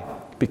 Why?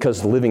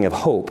 Because the living of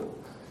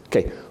hope.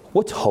 Okay,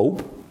 what's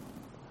hope?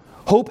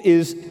 Hope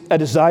is a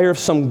desire of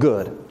some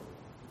good,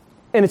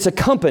 and it's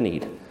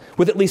accompanied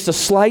with at least a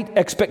slight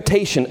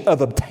expectation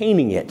of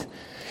obtaining it,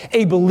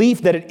 a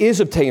belief that it is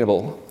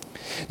obtainable,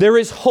 there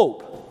is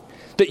hope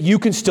that you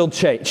can still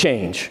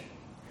change.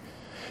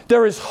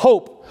 There is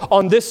hope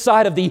on this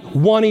side of the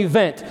one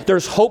event.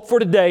 There's hope for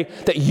today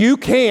that you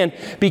can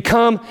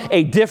become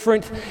a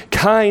different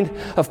kind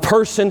of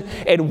person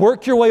and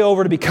work your way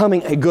over to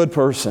becoming a good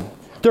person.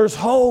 There's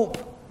hope.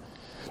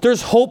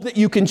 There's hope that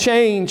you can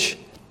change.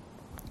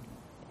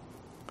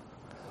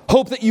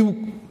 Hope that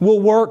you will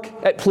work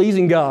at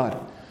pleasing God.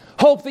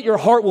 Hope that your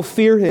heart will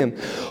fear Him.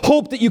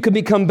 Hope that you can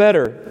become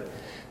better.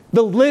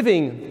 The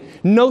living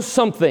know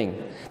something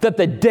that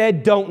the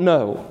dead don't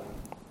know.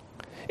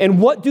 And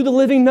what do the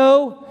living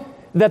know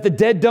that the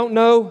dead don't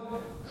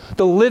know?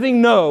 The living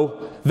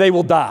know they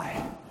will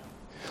die.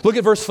 Look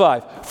at verse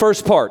 5,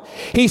 first part.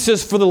 He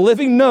says, for the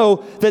living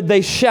know that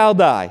they shall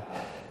die.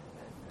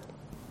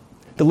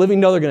 The living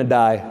know they're going to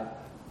die,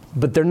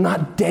 but they're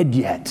not dead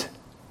yet.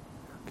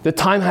 The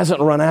time hasn't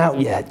run out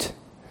yet.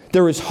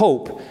 There is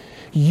hope.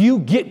 You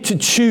get to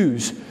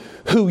choose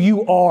who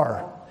you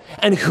are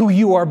and who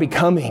you are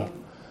becoming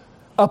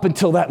up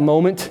until that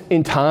moment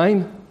in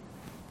time,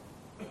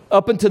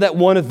 up until that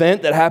one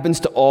event that happens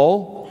to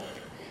all.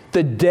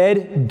 The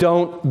dead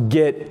don't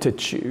get to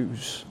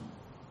choose.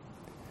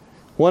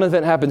 One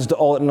event happens to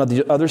all, and on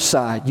the other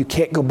side, you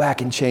can't go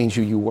back and change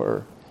who you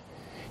were.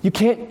 You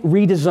can't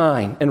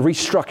redesign and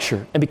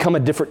restructure and become a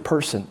different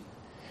person.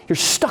 You're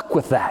stuck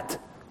with that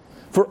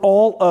for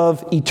all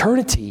of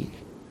eternity.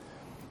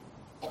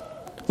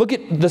 Look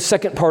at the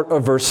second part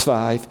of verse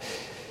 5.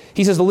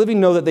 He says, the living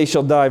know that they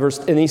shall die.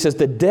 And he says,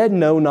 the dead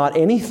know not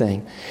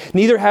anything.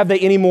 Neither have they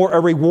any more a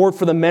reward,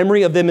 for the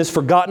memory of them is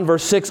forgotten.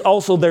 Verse 6,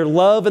 also their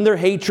love and their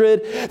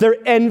hatred, their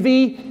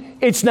envy,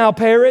 it's now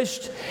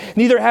perished.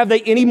 Neither have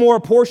they any more a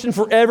portion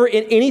forever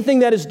in anything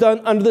that is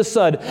done under the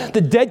sun.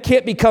 The dead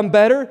can't become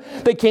better.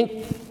 They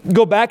can't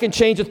go back and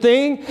change a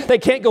thing. They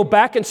can't go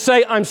back and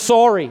say, I'm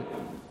sorry.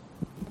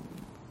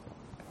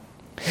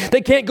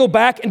 They can't go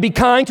back and be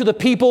kind to the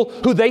people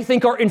who they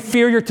think are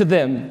inferior to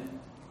them.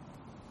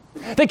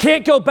 They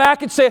can't go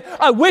back and say,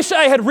 I wish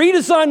I had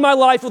redesigned my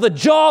life with a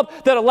job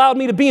that allowed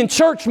me to be in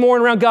church more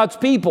and around God's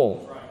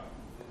people.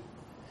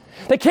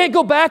 They can't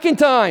go back in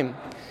time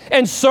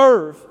and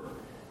serve.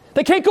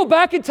 They can't go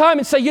back in time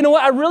and say, you know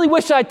what, I really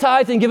wish I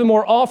tithed and given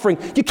more offering.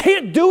 You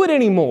can't do it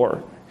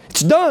anymore.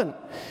 It's done.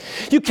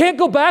 You can't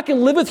go back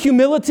and live with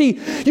humility.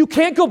 You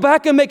can't go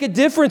back and make a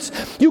difference.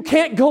 You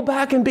can't go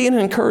back and be an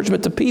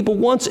encouragement to people.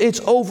 Once it's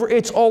over,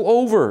 it's all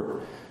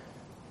over.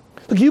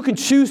 Look, you can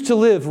choose to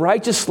live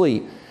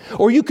righteously,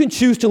 or you can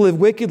choose to live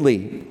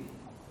wickedly.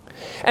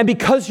 And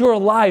because you're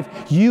alive,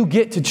 you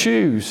get to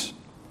choose.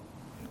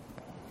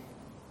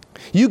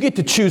 You get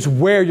to choose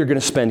where you're going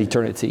to spend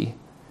eternity.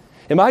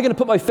 Am I going to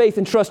put my faith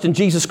and trust in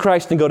Jesus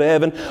Christ and go to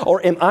heaven,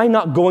 or am I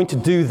not going to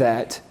do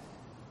that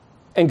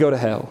and go to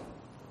hell?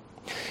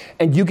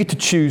 And you get to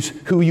choose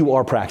who you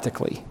are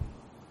practically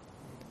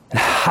and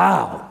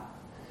how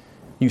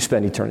you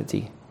spend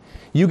eternity.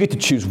 You get to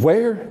choose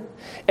where,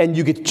 and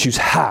you get to choose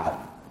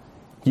how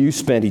you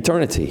spend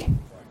eternity.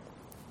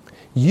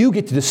 You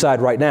get to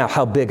decide right now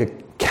how big a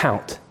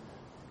count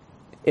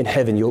in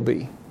heaven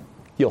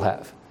you'll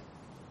have.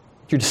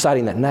 You're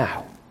deciding that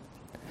now.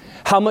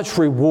 How much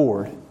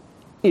reward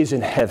is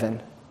in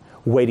heaven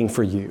waiting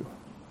for you?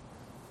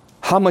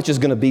 How much is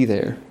going to be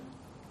there?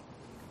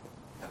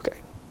 Okay.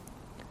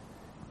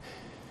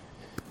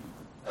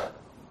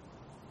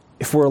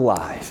 If we're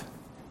alive,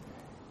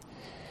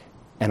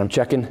 and I'm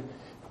checking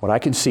what I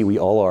can see we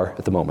all are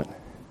at the moment.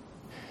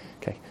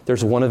 Okay.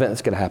 There's one event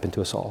that's going to happen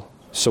to us all.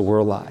 So we're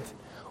alive.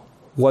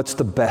 What's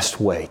the best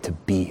way to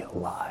be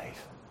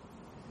alive?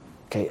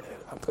 Okay,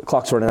 the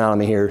clock's running out on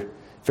me here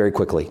very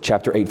quickly.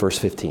 Chapter 8, verse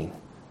 15.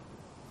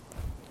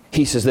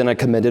 He says, then I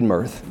commended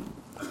mirth,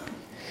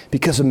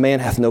 because a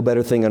man hath no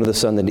better thing under the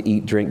sun than to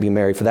eat, drink, be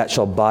merry, for that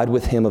shall abide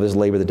with him of his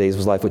labor the days of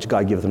his life, which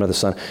God giveth another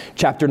son.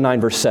 Chapter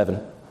 9, verse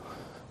 7.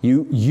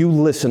 You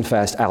listen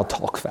fast, I'll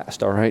talk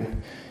fast, all right?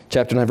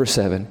 Chapter 9, verse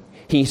 7.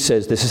 He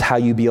says, this is how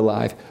you be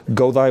alive.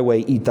 Go thy way,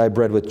 eat thy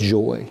bread with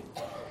joy.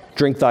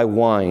 Drink thy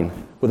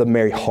wine with a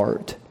merry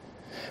heart.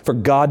 For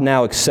God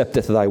now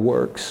accepteth thy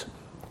works.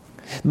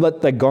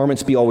 Let thy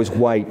garments be always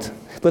white.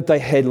 Let thy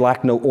head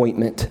lack no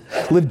ointment.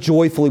 Live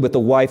joyfully with the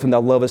wife whom thou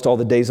lovest all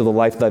the days of the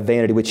life of thy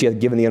vanity, which he hath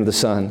given thee under the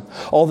sun.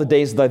 All the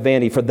days of thy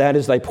vanity, for that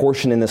is thy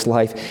portion in this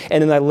life,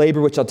 and in thy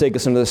labor which shall take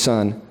us under the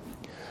sun.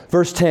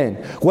 Verse 10,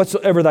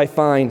 whatsoever thy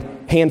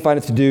hand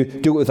findeth to do,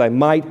 do it with thy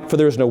might, for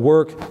there is no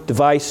work,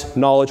 device,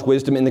 knowledge,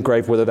 wisdom in the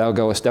grave whither thou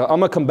goest. Now, I'm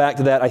going to come back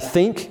to that. I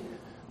think,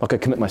 I'm not going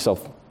to commit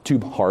myself too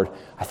hard.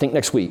 I think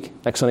next week,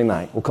 next Sunday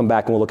night, we'll come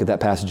back and we'll look at that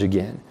passage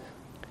again.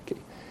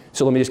 Okay.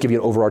 So let me just give you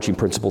an overarching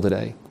principle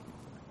today.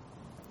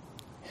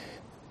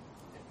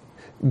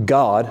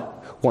 God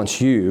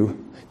wants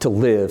you to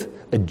live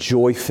a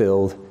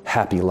joy-filled,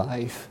 happy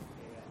life.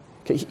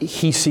 Okay.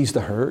 He sees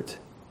the hurt.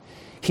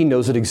 He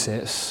knows it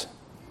exists.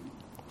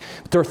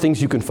 But there are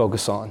things you can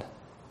focus on.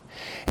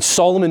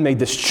 Solomon made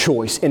this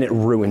choice and it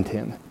ruined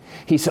him.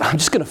 He said, I'm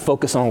just going to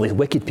focus on all these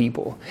wicked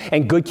people,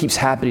 and good keeps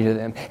happening to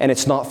them, and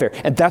it's not fair.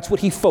 And that's what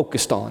he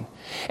focused on.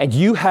 And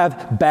you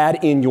have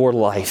bad in your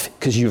life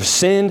because you've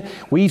sinned,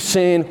 we've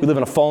sinned, we live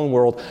in a fallen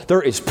world.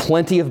 There is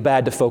plenty of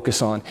bad to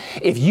focus on.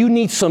 If you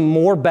need some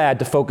more bad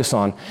to focus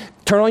on,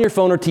 turn on your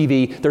phone or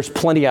TV. There's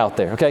plenty out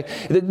there, okay?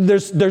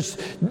 There's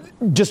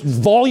just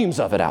volumes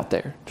of it out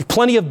there. There's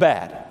plenty of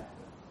bad.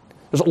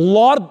 There's a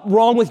lot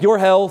wrong with your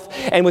health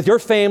and with your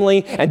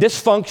family and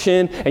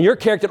dysfunction and your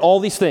character, all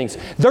these things.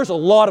 There's a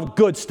lot of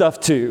good stuff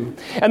too.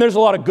 And there's a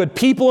lot of good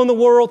people in the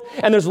world,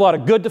 and there's a lot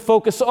of good to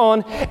focus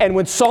on. And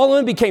when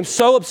Solomon became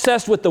so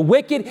obsessed with the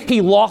wicked,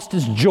 he lost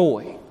his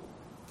joy.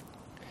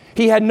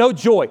 He had no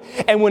joy.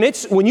 And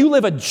when you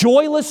live a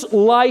joyless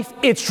life,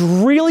 it's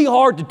really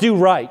hard to do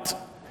right.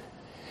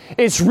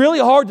 It's really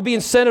hard to be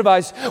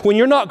incentivized when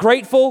you're not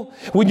grateful,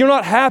 when you're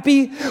not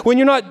happy, when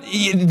you're not,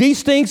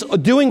 these things,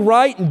 doing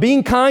right and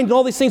being kind and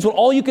all these things, when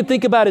all you can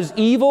think about is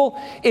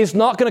evil, is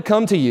not going to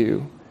come to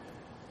you.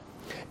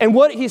 And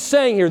what he's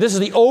saying here, this is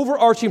the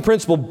overarching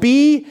principle: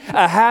 be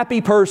a happy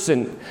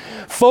person.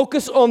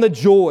 Focus on the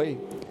joy,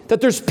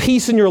 that there's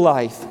peace in your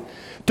life.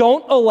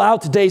 Don't allow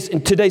today's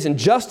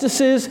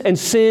injustices and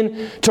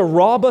sin to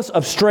rob us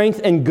of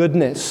strength and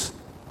goodness.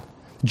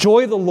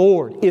 Joy of the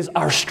Lord is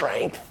our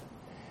strength.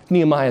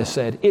 Nehemiah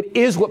said, it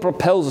is what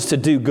propels us to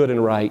do good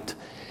and right.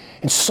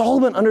 And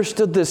Solomon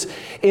understood this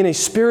in a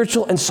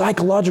spiritual and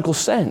psychological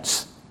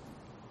sense.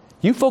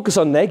 You focus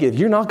on negative,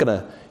 you're not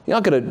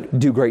gonna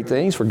do great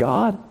things for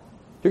God.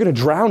 You're gonna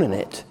drown in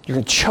it. You're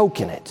gonna choke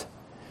in it.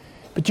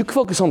 But you can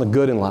focus on the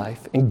good in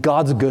life, and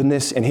God's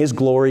goodness and His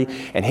glory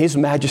and His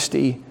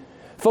majesty.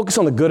 Focus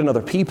on the good in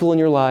other people in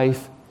your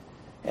life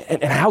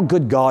and how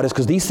good God is,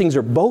 because these things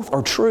both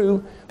are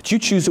true, but you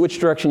choose which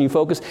direction you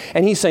focus.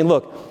 And he's saying,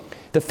 look,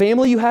 the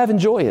family you have,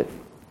 enjoy it.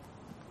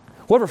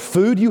 Whatever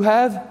food you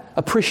have,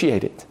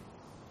 appreciate it.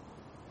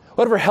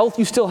 Whatever health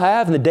you still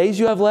have and the days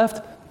you have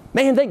left,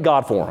 man, thank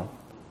God for them.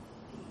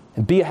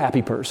 And be a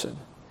happy person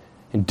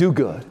and do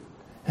good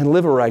and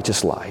live a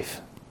righteous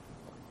life.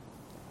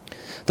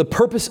 The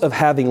purpose of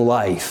having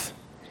life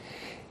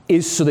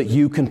is so that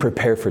you can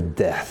prepare for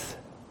death.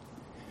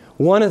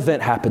 One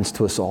event happens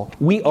to us all.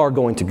 We are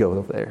going to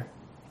go there.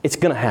 It's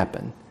going to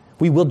happen.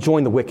 We will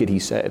join the wicked, he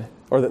said,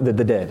 or the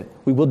dead.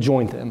 We will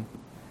join them.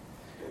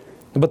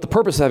 But the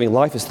purpose of having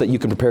life is that you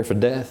can prepare for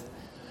death.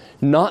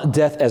 Not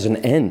death as an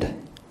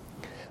end,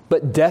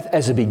 but death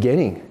as a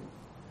beginning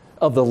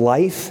of the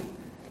life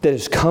that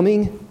is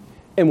coming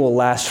and will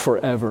last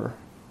forever.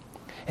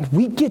 And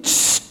we get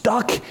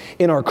stuck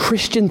in our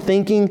Christian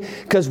thinking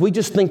because we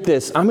just think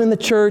this: I'm in the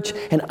church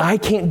and I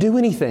can't do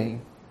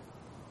anything.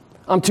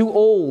 I'm too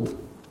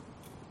old.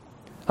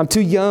 I'm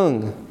too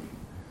young.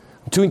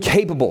 I'm too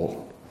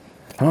incapable.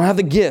 I don't have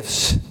the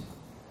gifts.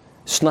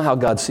 It's not how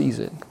God sees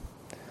it.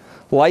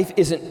 Life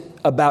isn't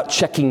about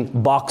checking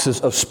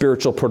boxes of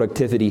spiritual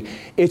productivity.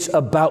 It's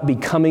about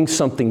becoming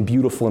something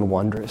beautiful and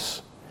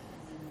wondrous.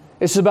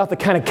 It's about the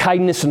kind of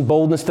kindness and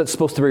boldness that's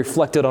supposed to be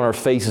reflected on our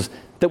faces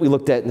that we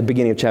looked at in the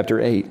beginning of chapter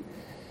 8.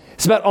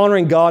 It's about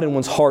honoring God in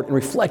one's heart and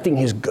reflecting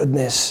His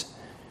goodness.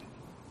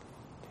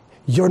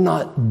 You're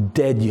not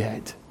dead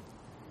yet.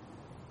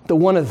 The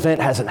one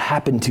event hasn't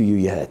happened to you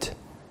yet.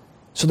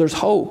 So there's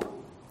hope.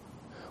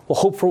 Well,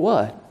 hope for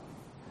what?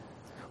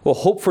 Well,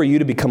 hope for you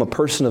to become a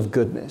person of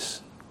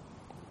goodness.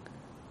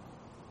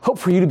 Hope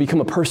for you to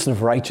become a person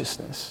of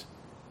righteousness.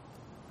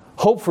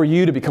 Hope for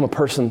you to become a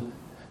person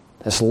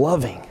that's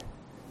loving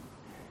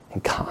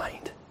and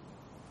kind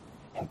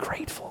and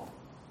grateful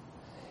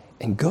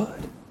and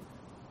good.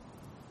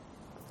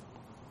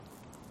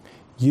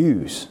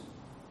 Use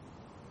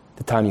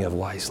the time you have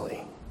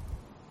wisely.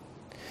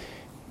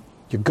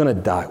 You're going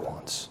to die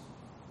once.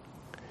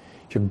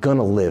 You're going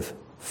to live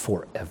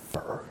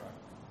forever.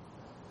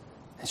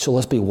 And so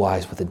let's be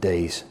wise with the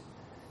days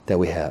that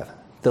we have.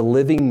 The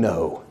living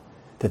know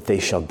that they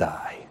shall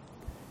die.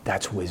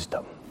 That's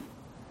wisdom.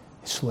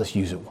 So let's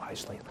use it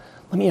wisely.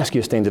 Let me ask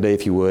you to stand today,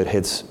 if you would,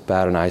 heads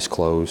bowed and eyes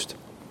closed.